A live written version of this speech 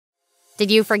Did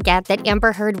you forget that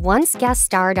Amber Heard once guest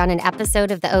starred on an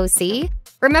episode of The OC?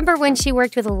 Remember when she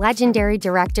worked with legendary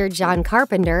director John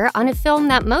Carpenter on a film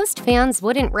that most fans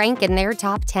wouldn't rank in their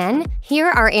top 10? Here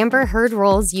are Amber Heard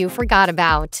roles you forgot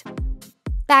about.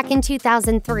 Back in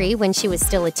 2003, when she was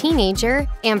still a teenager,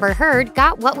 Amber Heard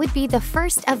got what would be the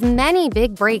first of many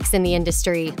big breaks in the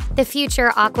industry. The future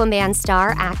Aquaman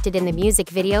star acted in the music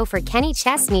video for Kenny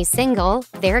Chesney's single,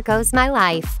 There Goes My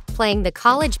Life, playing the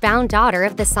college-bound daughter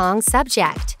of the song's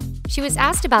subject. She was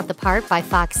asked about the part by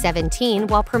Fox 17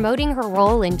 while promoting her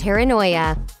role in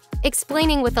Paranoia,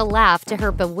 explaining with a laugh to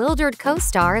her bewildered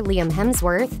co-star Liam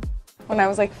Hemsworth, "When I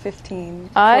was like 15,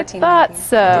 14, I thought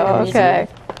so, okay.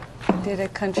 I did a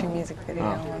country music video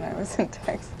when I was in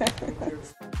Texas."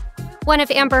 One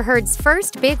of Amber Heard's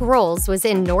first big roles was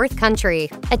in North Country,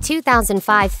 a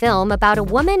 2005 film about a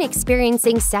woman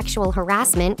experiencing sexual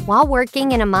harassment while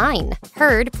working in a mine.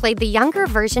 Heard played the younger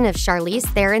version of Charlize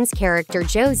Theron's character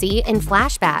Josie in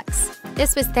flashbacks.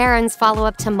 This was Theron's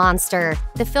follow-up to Monster,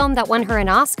 the film that won her an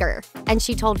Oscar, and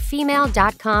she told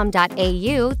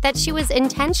female.com.au that she was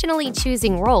intentionally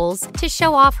choosing roles to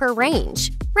show off her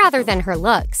range, rather than her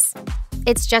looks.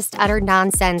 It's just utter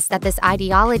nonsense that this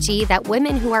ideology that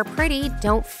women who are pretty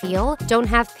don't feel, don't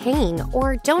have pain,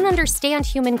 or don't understand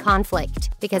human conflict,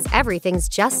 because everything's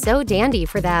just so dandy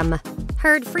for them.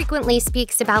 Heard frequently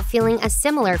speaks about feeling a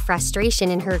similar frustration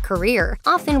in her career,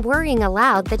 often worrying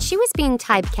aloud that she was being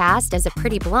typecast as a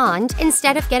pretty blonde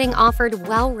instead of getting offered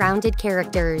well-rounded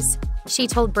characters. She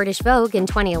told British Vogue in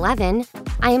 2011,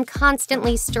 "I am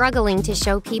constantly struggling to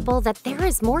show people that there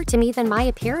is more to me than my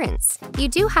appearance. You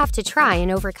do have to try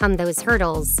and overcome those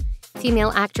hurdles.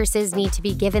 Female actresses need to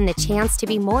be given the chance to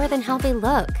be more than how they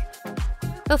look."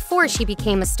 Before she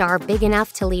became a star big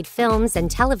enough to lead films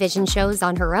and television shows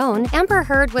on her own, Amber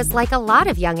Heard was like a lot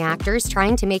of young actors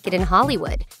trying to make it in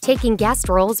Hollywood, taking guest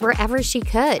roles wherever she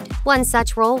could. One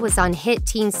such role was on hit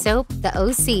teen soap The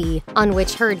OC, on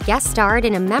which Heard guest starred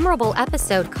in a memorable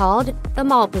episode called The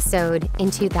Malpisode in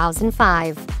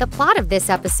 2005. The plot of this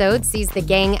episode sees the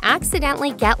gang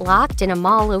accidentally get locked in a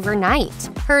mall overnight.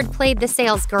 Heard played the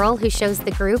salesgirl who shows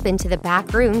the group into the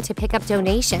back room to pick up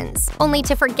donations, only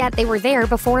to forget they were there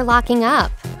before locking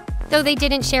up. Though they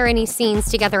didn't share any scenes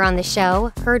together on the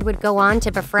show, Heard would go on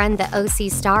to befriend the OC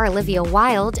star Olivia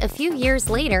Wilde a few years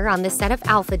later on the set of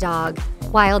Alpha Dog.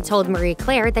 Wilde told Marie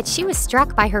Claire that she was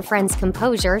struck by her friend's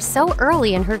composure so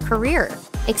early in her career,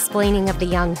 explaining of the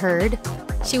young Heard,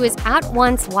 "She was at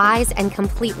once wise and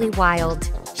completely wild.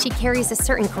 She carries a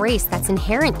certain grace that's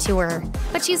inherent to her,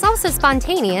 but she's also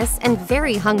spontaneous and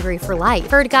very hungry for life."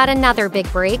 Heard got another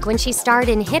big break when she starred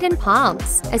in Hidden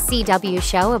Palms, a CW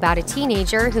show about a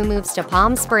teenager who moves to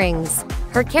Palm Springs.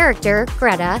 Her character,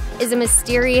 Greta, is a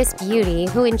mysterious beauty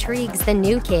who intrigues the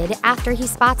new kid after he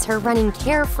spots her running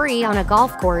carefree on a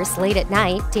golf course late at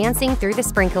night, dancing through the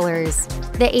sprinklers.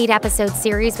 The 8-episode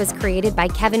series was created by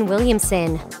Kevin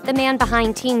Williamson, the man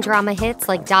behind teen drama hits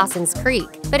like Dawson's Creek,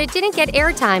 but it didn't get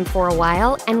airtime for a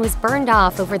while and was burned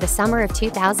off over the summer of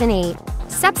 2008.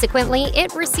 Subsequently,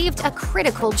 it received a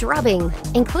critical drubbing,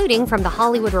 including from The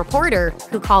Hollywood Reporter,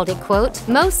 who called it, quote,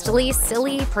 "mostly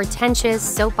silly, pretentious,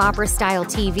 soap opera-style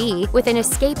TV with an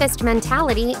escapist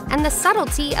mentality and the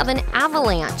subtlety of an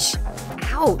avalanche."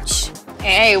 Ouch.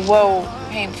 Hey, whoa.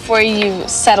 Hey, before you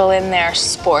settle in there,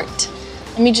 sport,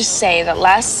 let me just say that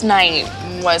last night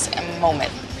was a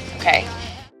moment, okay?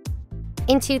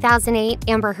 In 2008,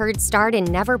 Amber Heard starred in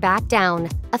Never Back Down,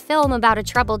 a film about a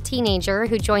troubled teenager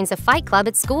who joins a fight club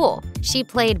at school. She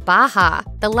played Baha,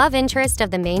 the love interest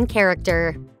of the main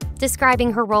character.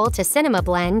 Describing her role to Cinema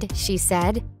Blend, she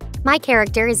said, "My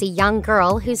character is a young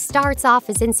girl who starts off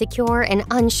as insecure and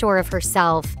unsure of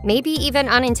herself, maybe even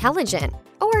unintelligent,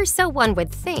 or so one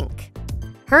would think."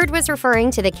 Heard was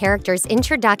referring to the character's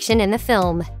introduction in the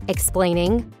film,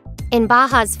 explaining, "In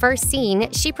Baha's first scene,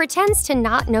 she pretends to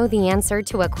not know the answer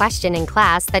to a question in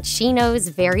class that she knows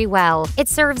very well. It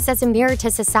serves as a mirror to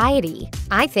society.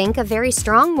 I think a very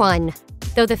strong one."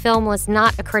 Though the film was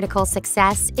not a critical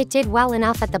success, it did well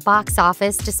enough at the box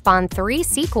office to spawn 3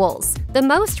 sequels, the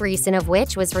most recent of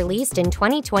which was released in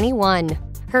 2021.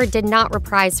 Heard did not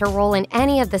reprise her role in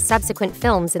any of the subsequent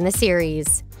films in the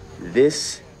series.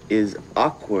 This is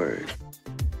awkward.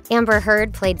 Amber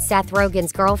Heard played Seth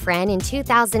Rogen's girlfriend in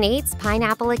 2008's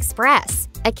Pineapple Express,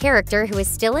 a character who is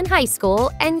still in high school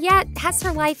and yet has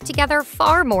her life together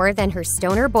far more than her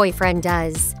stoner boyfriend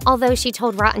does. Although she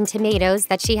told Rotten Tomatoes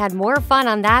that she had more fun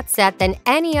on that set than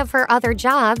any of her other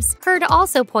jobs, Heard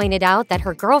also pointed out that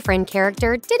her girlfriend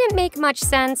character didn't make much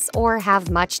sense or have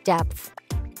much depth.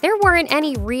 There weren't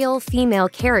any real female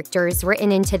characters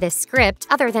written into this script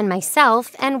other than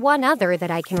myself and one other that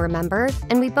I can remember,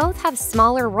 and we both have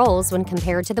smaller roles when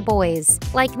compared to the boys.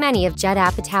 Like many of Judd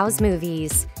Apatow's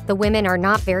movies, the women are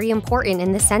not very important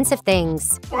in the sense of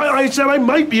things. Well, I said I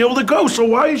might be able to go, so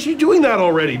why is she doing that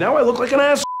already? Now I look like an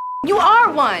ass. You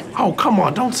are one! Oh, come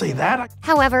on, don't say that.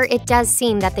 However, it does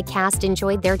seem that the cast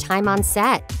enjoyed their time on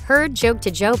set. Heard joked to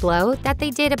Joe Blow that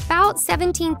they did about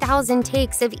 17,000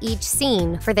 takes of each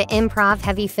scene for the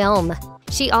improv-heavy film.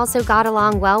 She also got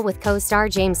along well with co-star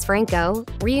James Franco,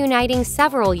 reuniting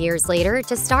several years later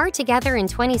to star together in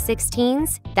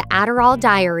 2016's The Adderall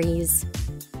Diaries.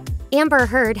 Amber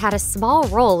Heard had a small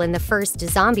role in the first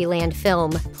Zombieland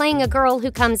film, playing a girl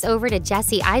who comes over to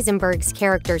Jesse Eisenberg's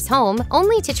character's home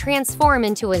only to transform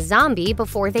into a zombie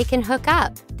before they can hook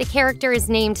up. The character is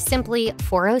named simply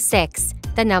 406,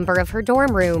 the number of her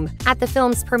dorm room. At the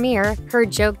film's premiere,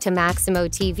 Heard joked to Maximo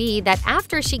TV that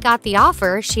after she got the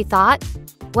offer, she thought,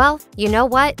 "Well, you know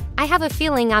what? I have a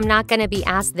feeling I'm not going to be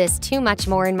asked this too much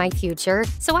more in my future,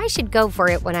 so I should go for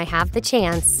it when I have the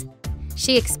chance."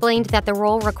 She explained that the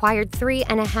role required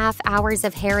 3.5 hours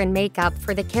of hair and makeup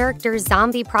for the character's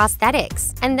zombie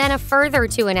prosthetics, and then a further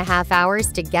 2.5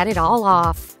 hours to get it all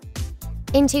off.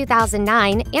 In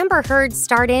 2009, Amber Heard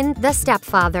starred in The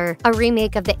Stepfather, a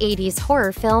remake of the 80s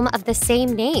horror film of the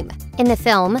same name. In the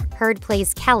film, Heard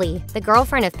plays Kelly, the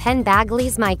girlfriend of Penn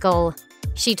Badgley's Michael.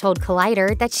 She told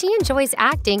Collider that she enjoys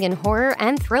acting in horror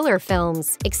and thriller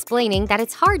films, explaining that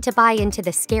it's hard to buy into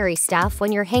the scary stuff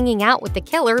when you're hanging out with the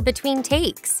killer between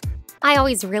takes. "I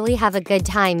always really have a good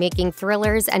time making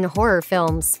thrillers and horror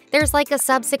films. There's like a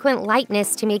subsequent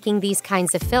lightness to making these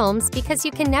kinds of films because you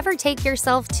can never take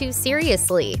yourself too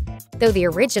seriously." Though the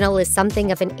original is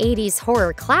something of an 80s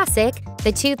horror classic,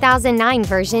 the 2009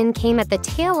 version came at the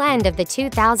tail end of the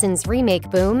 2000s remake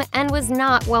boom and was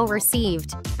not well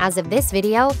received. As of this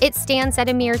video, it stands at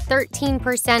a mere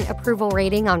 13% approval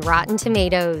rating on Rotten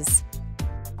Tomatoes.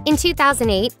 In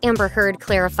 2008, Amber Heard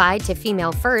clarified to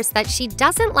Female First that she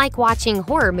doesn't like watching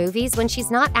horror movies when she's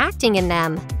not acting in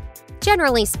them.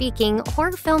 "Generally speaking,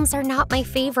 horror films are not my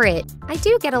favorite. I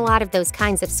do get a lot of those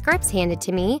kinds of scripts handed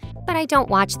to me, but I don't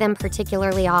watch them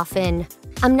particularly often.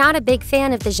 I'm not a big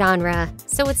fan of the genre,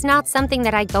 so it's not something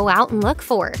that I go out and look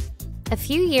for." A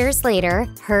few years later,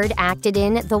 Heard acted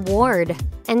in The Ward,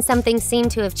 and something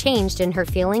seemed to have changed in her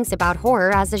feelings about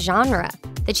horror as a genre.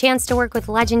 The chance to work with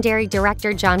legendary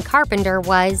director John Carpenter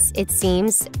was, it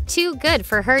seems, too good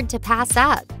for Heard to pass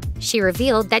up. She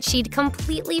revealed that she'd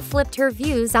completely flipped her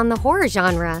views on the horror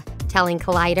genre, telling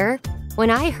Collider,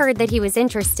 "When I heard that he was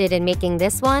interested in making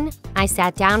this one, I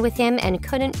sat down with him and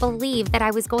couldn't believe that I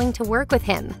was going to work with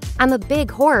him. I'm a big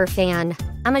horror fan.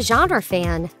 I'm a genre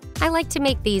fan. I like to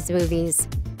make these movies.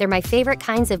 They're my favorite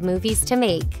kinds of movies to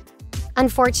make."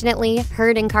 Unfortunately,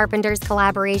 Heard and Carpenter's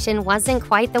collaboration wasn't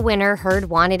quite the winner Heard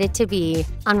wanted it to be.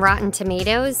 On Rotten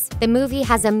Tomatoes, the movie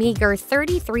has a meager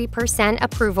 33%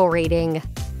 approval rating.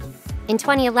 In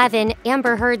 2011,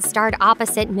 Amber Heard starred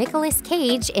opposite Nicolas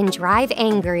Cage in Drive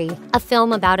Angry, a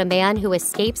film about a man who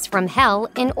escapes from hell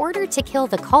in order to kill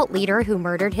the cult leader who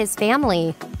murdered his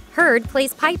family. Heard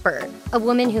plays Piper, a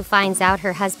woman who finds out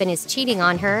her husband is cheating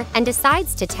on her and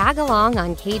decides to tag along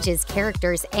on Cage's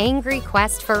character's angry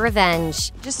quest for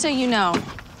revenge. Just so you know,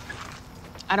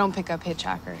 I don't pick up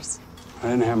hitchhikers. I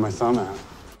didn't have my thumb out.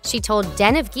 She told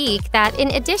Den of Geek that in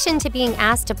addition to being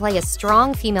asked to play a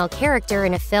strong female character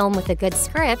in a film with a good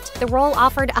script, the role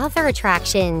offered other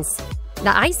attractions.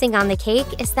 The icing on the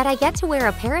cake is that I get to wear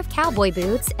a pair of cowboy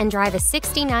boots and drive a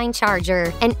 '69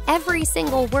 Charger, and every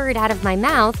single word out of my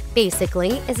mouth,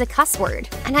 basically, is a cuss word.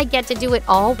 And I get to do it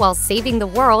all while saving the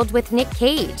world with Nick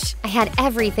Cage. I had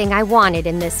everything I wanted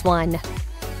in this one.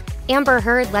 Amber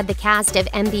Heard led the cast of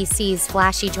NBC's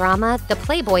flashy drama The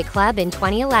Playboy Club in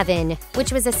 2011,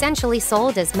 which was essentially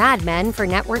sold as Mad Men for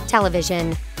network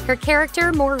television. Her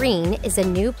character, Maureen, is a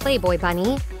new Playboy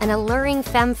bunny, an alluring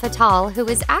femme fatale who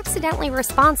is accidentally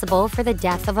responsible for the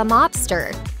death of a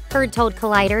mobster. Heard told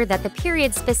Collider that the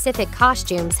period-specific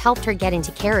costumes helped her get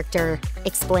into character,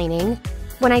 explaining,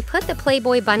 "When I put the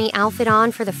Playboy bunny outfit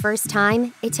on for the first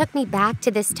time, it took me back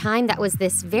to this time that was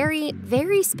this very,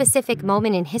 very specific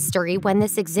moment in history when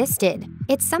this existed.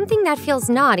 It's something that feels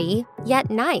naughty,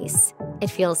 yet nice. It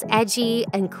feels edgy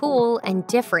and cool and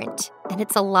different, and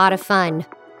it's a lot of fun."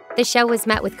 The show was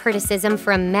met with criticism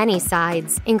from many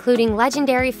sides, including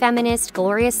legendary feminist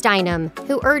Gloria Steinem,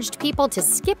 who urged people to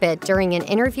skip it during an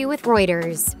interview with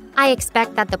Reuters. "I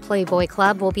expect that the Playboy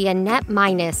Club will be a net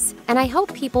minus, and I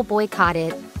hope people boycott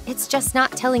it. It's just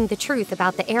not telling the truth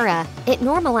about the era. It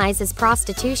normalizes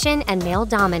prostitution and male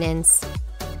dominance."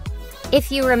 If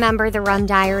you remember The Rum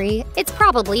Diary, it's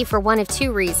probably for one of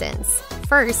two reasons.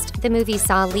 First, the movie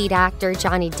saw lead actor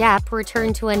Johnny Depp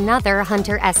return to another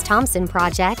Hunter S. Thompson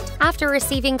project after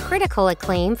receiving critical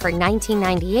acclaim for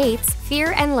 1998's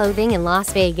Fear and Loathing in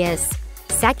Las Vegas.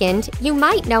 Second, you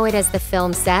might know it as the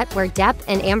film set where Depp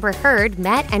and Amber Heard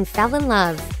met and fell in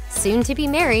love, soon to be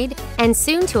married, and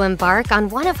soon to embark on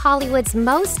one of Hollywood's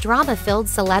most drama-filled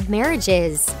celeb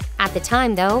marriages. At the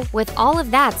time, though, with all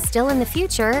of that still in the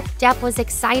future, Depp was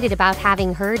excited about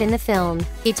having Heard in the film.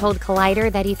 He told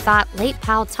Collider that he thought late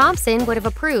pal Thompson would have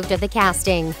approved of the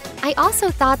casting. I also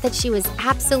thought that she was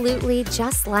absolutely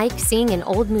just like seeing an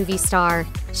old movie star.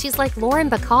 She's like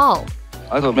Lauren Bacall.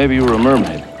 I thought maybe you were a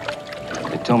mermaid.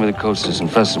 They tell me the coast is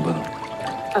infested with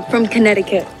them. I'm from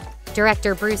Connecticut.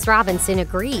 Director Bruce Robinson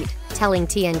agreed, telling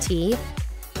TNT,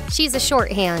 "She's a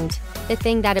shorthand. The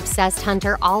thing that obsessed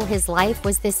Hunter all his life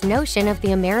was this notion of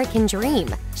the American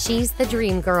dream. She's the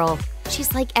dream girl.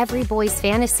 She's like every boy's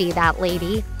fantasy, that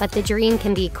lady, but the dream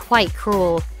can be quite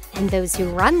cruel. And those who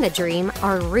run the dream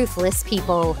are ruthless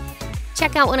people."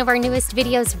 Check out one of our newest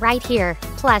videos right here.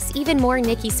 Plus, even more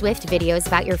Nicki Swift videos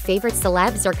about your favorite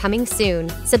celebs are coming soon.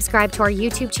 Subscribe to our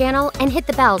YouTube channel and hit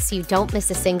the bell so you don't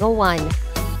miss a single one.